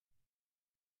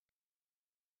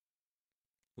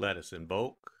Let us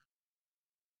invoke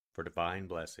for divine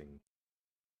blessing.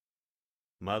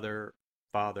 Mother,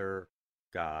 Father,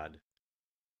 God,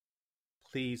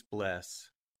 please bless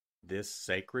this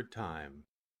sacred time.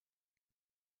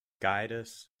 Guide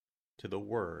us to the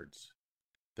words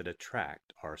that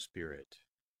attract our spirit.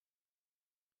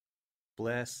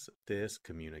 Bless this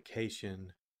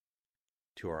communication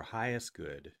to our highest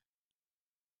good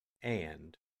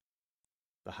and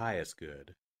the highest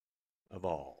good of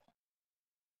all.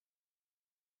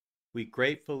 We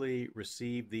gratefully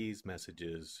receive these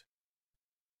messages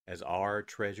as our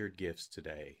treasured gifts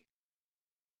today.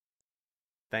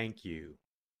 Thank you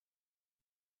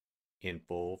in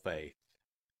full faith.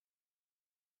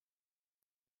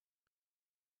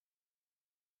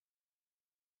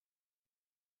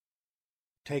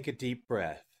 Take a deep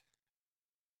breath.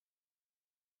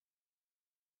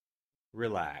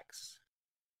 Relax.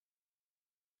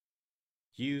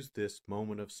 Use this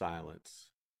moment of silence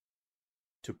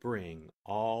to bring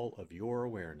all of your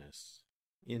awareness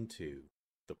into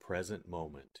the present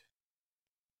moment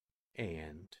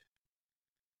and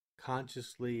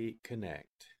consciously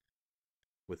connect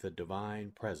with the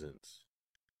divine presence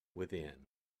within.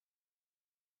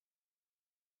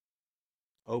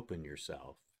 Open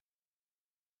yourself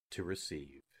to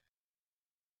receive.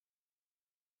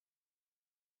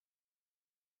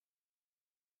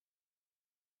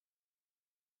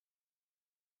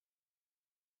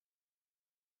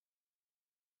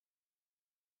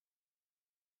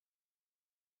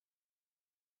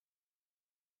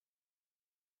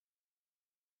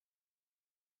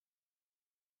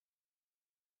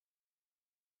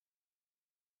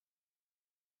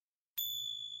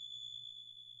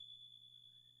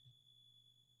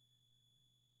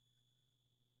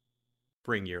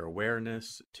 Bring your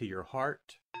awareness to your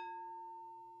heart.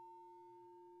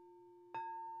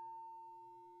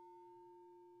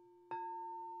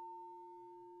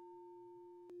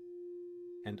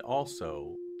 And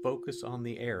also focus on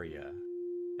the area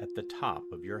at the top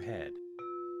of your head.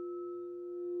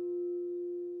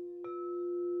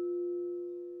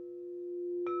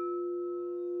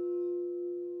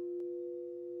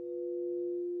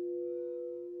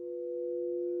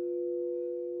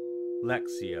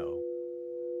 Lectio.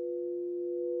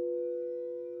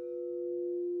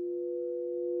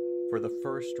 For the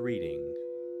first reading,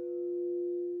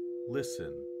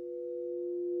 listen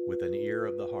with an ear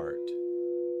of the heart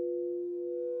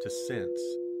to sense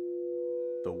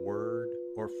the word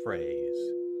or phrase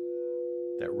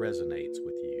that resonates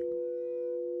with you.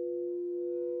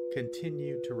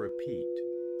 Continue to repeat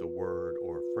the word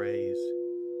or phrase.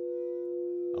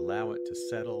 Allow it to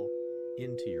settle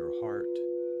into your heart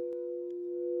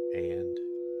and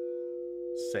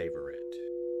savor it.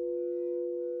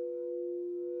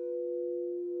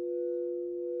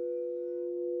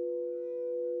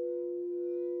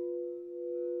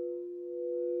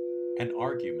 An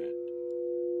argument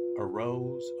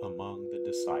arose among the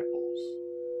disciples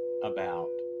about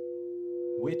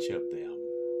which of them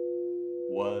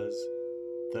was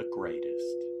the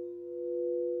greatest.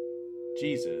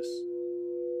 Jesus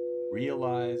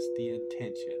realized the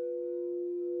intention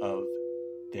of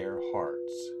their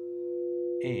hearts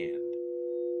and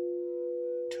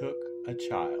took a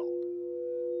child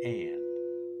and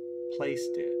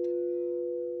placed it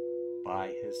by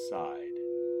his side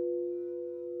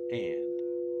and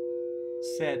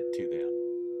said to them,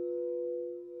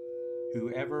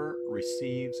 "Whoever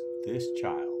receives this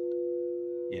child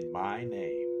in my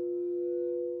name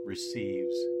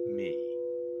receives me,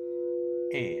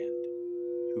 and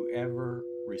whoever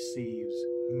receives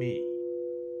me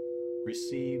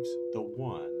receives the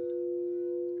one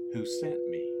who sent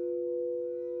me.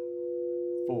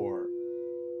 For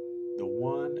the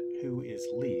one who is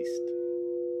least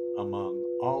among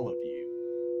all of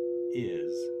you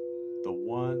is the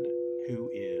one who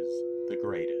is the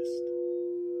greatest."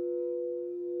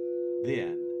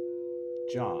 Then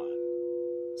John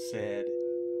said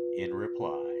in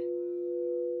reply,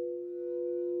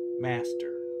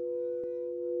 "Master,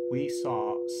 we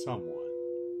saw someone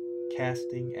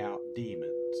casting out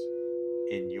demons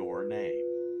in your name,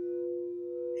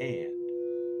 and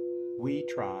we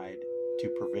tried to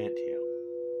prevent him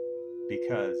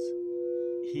because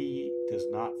he does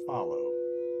not follow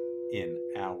in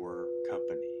our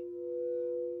company."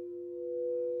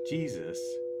 Jesus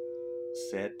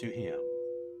said to him,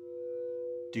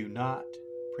 "Do not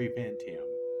prevent him,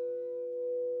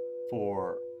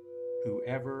 for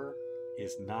whoever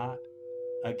is not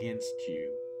against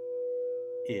you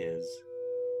is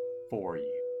for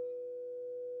you."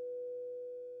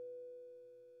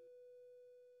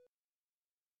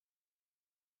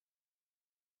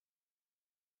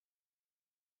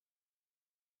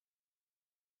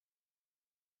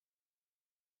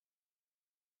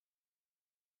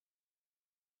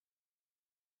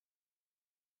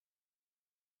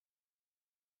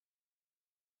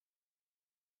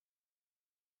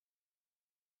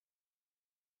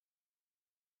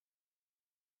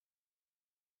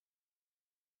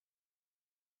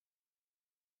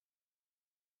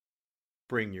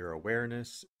 Bring your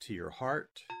awareness to your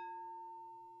heart.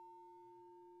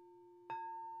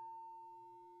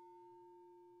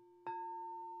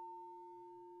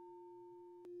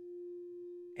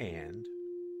 And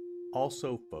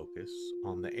also focus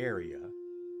on the area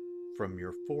from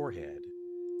your forehead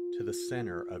to the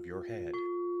center of your head.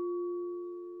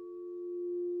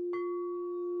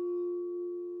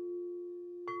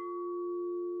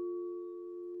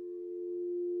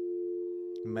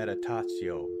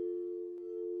 Meditatio.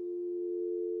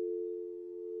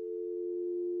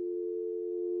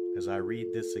 As I read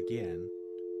this again,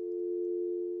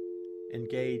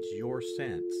 engage your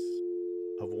sense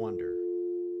of wonder.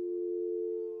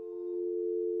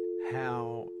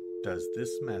 How does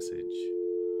this message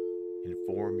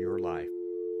inform your life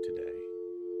today?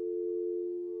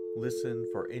 Listen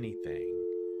for anything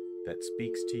that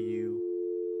speaks to you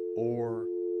or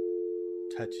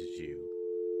touches you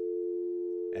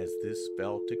as this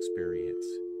felt experience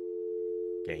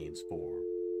gains form.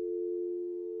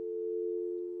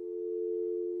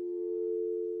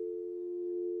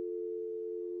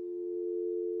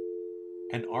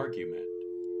 An argument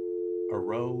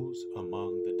arose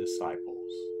among the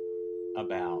disciples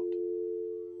about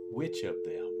which of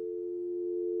them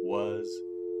was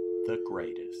the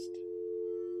greatest.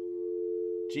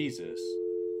 Jesus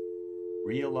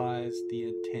realized the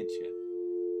intention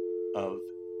of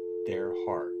their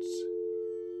hearts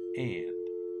and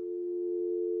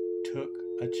took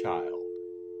a child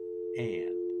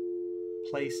and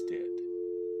placed it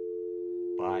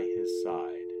by his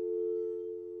side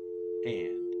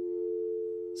and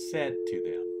said to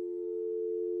them,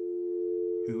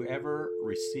 "Whoever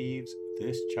receives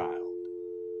this child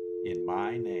in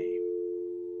my name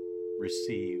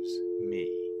receives me,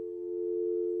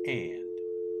 and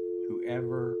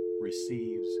whoever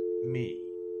receives me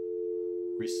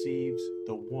receives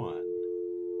the one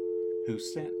who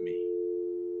sent me.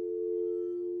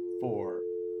 For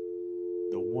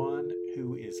the one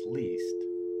who is least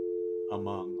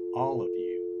among all of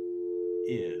you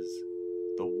is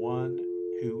the one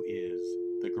who is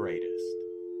the greatest."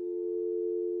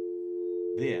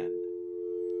 Then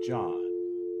John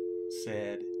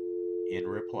said in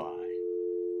reply,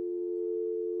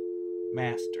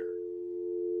 "Master,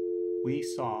 we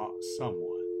saw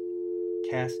someone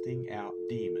casting out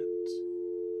demons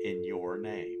in your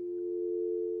name,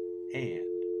 and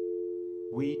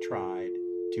we tried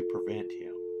to prevent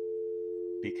him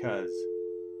because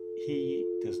he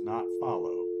does not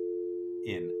follow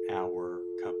in our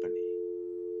company."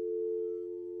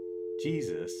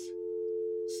 Jesus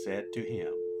said to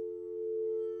him,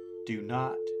 "Do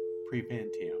not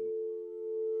prevent him,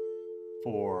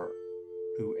 for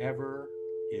whoever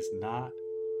is not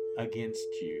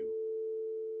against you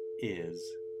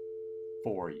is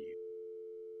for you."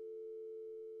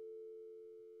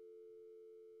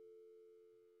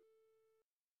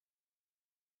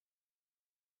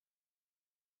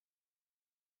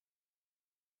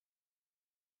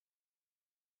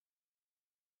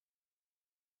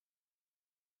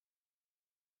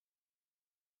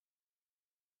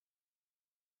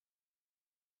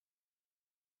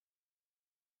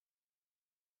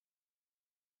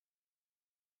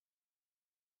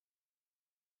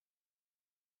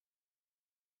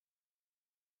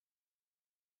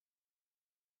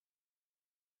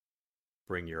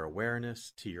 Bring your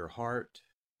awareness to your heart.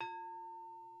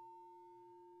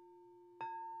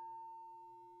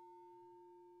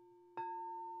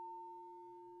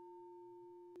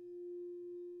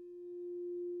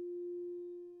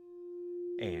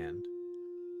 And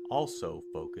also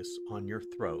focus on your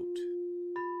throat.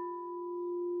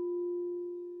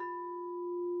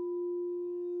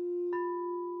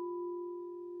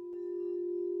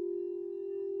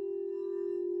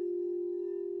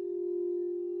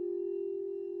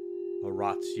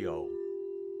 Oratio.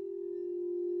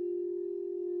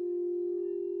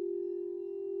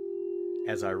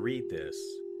 As I read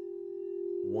this,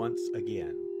 once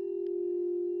again,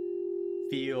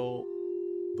 feel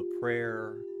the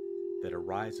prayer that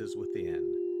arises within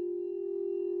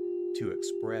to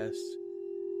express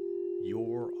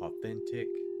your authentic,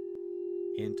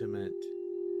 intimate,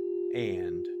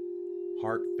 and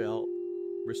heartfelt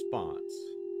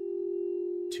response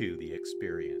to the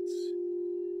experience.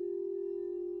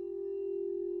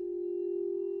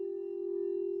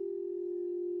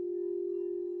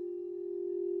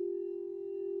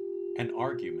 An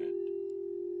argument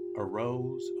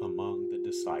arose among the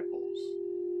disciples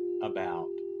about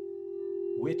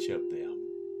which of them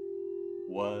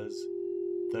was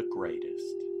the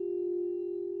greatest.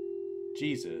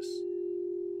 Jesus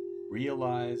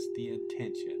realized the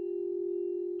intention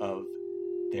of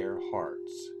their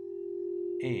hearts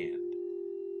and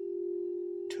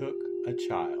took a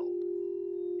child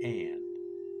and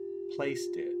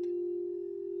placed it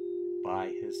by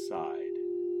his side,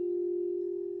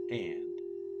 and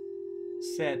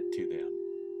said to them,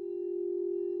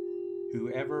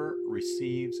 "Whoever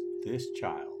receives this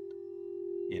child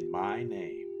in my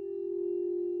name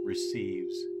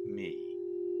receives me,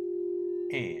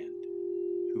 and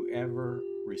whoever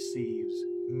receives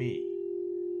me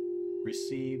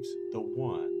receives the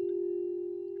one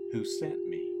who sent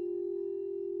me.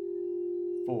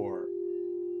 For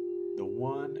the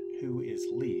one who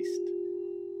is least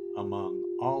among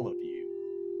all of you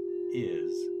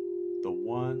is the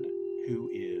one who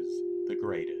is the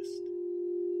greatest."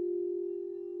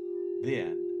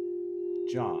 Then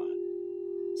John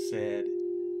said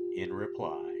in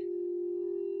reply,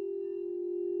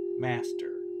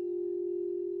 "Master,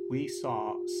 we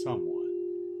saw someone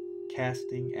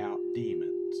casting out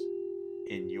demons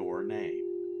in your name,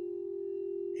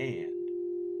 and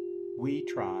we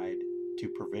tried to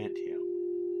prevent him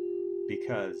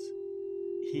because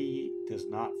he does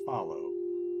not follow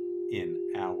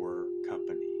in our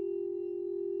company."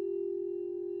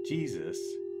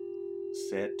 Jesus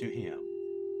said to him,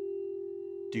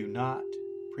 "Do not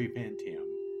prevent him,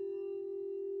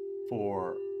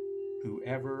 for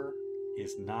whoever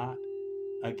is not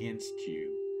against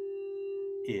you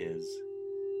is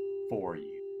for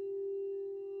you."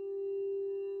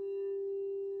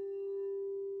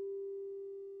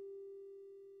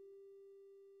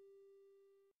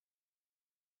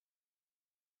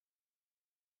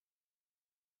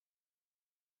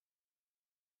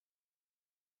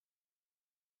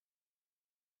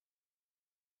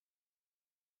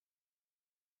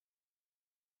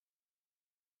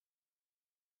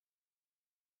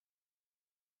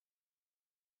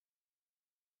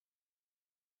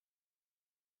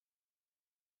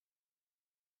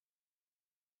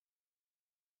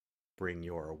 Bring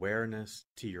your awareness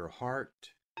to your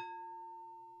heart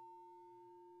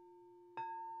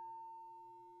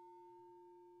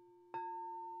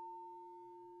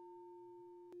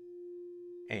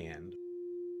and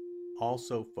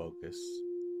also focus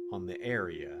on the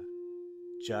area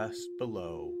just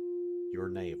below your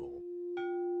navel.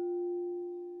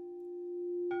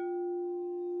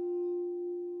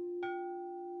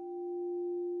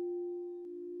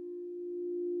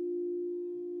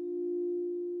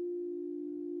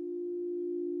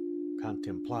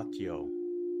 Contemplatio.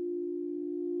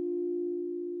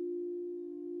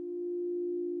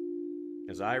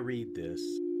 As I read this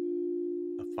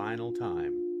a final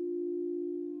time,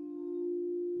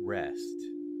 rest.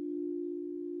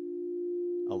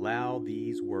 Allow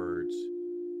these words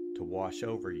to wash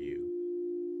over you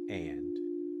and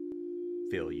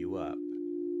fill you up.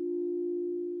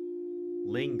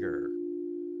 Linger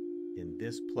in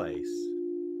this place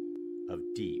of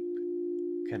deep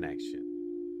connection.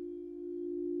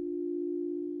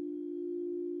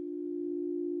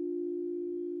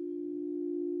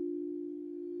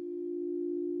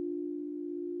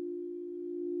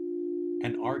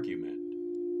 An argument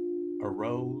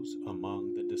arose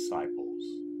among the disciples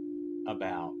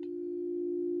about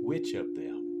which of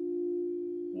them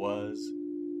was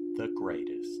the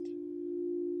greatest.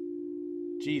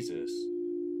 Jesus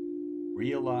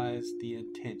realized the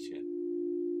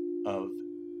intention of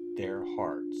their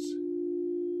hearts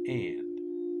and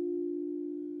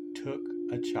took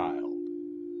a child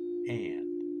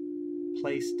and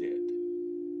placed it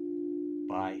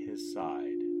by his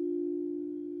side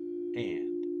and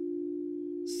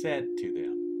said to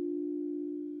them,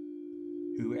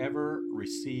 "Whoever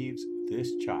receives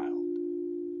this child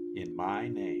in my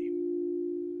name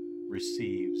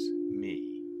receives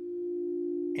me,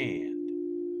 and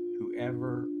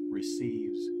whoever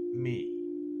receives me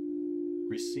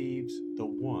receives the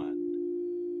one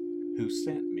who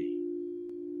sent me.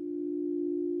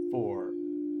 For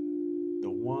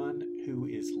the one who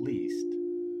is least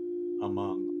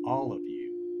among all of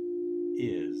you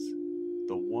is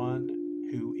the one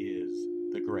who is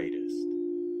the greatest."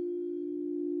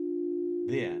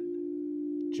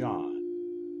 Then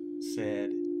John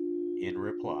said in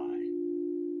reply,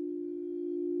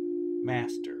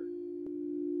 "Master,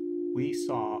 we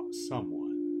saw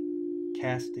someone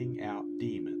casting out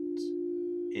demons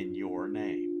in your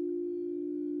name,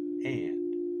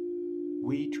 and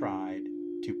we tried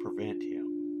to prevent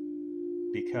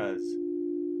him because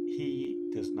he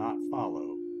does not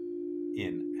follow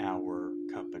in our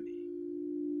company."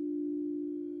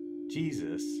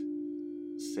 Jesus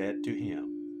said to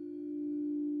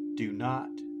him, "Do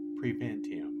not prevent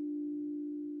him,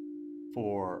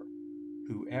 for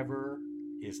whoever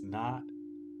is not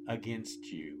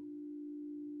against you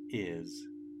is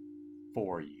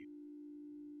for you.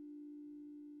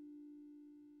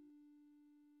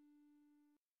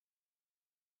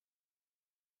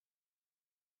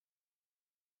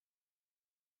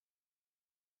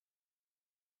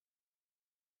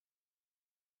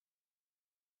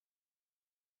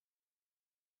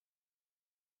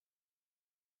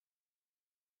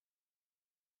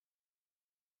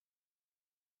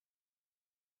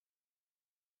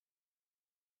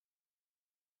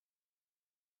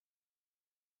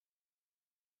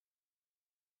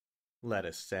 Let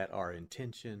us set our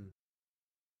intention.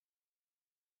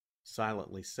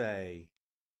 Silently say,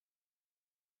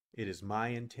 it is my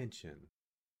intention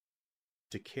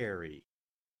to carry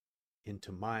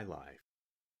into my life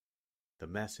the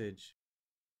message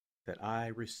that I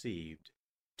received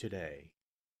today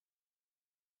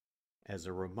as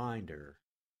a reminder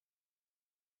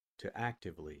to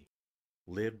actively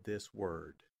live this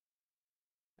word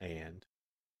and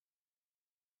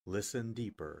listen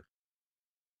deeper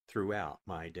throughout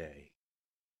my day.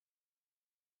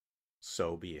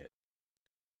 So be it.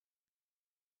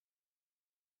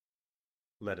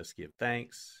 Let us give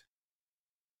thanks.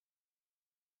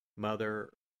 Mother,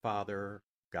 Father,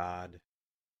 God,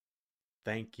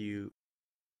 thank you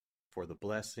for the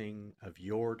blessing of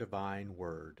your divine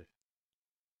word.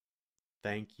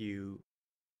 Thank you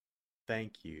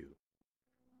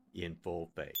in full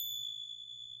faith.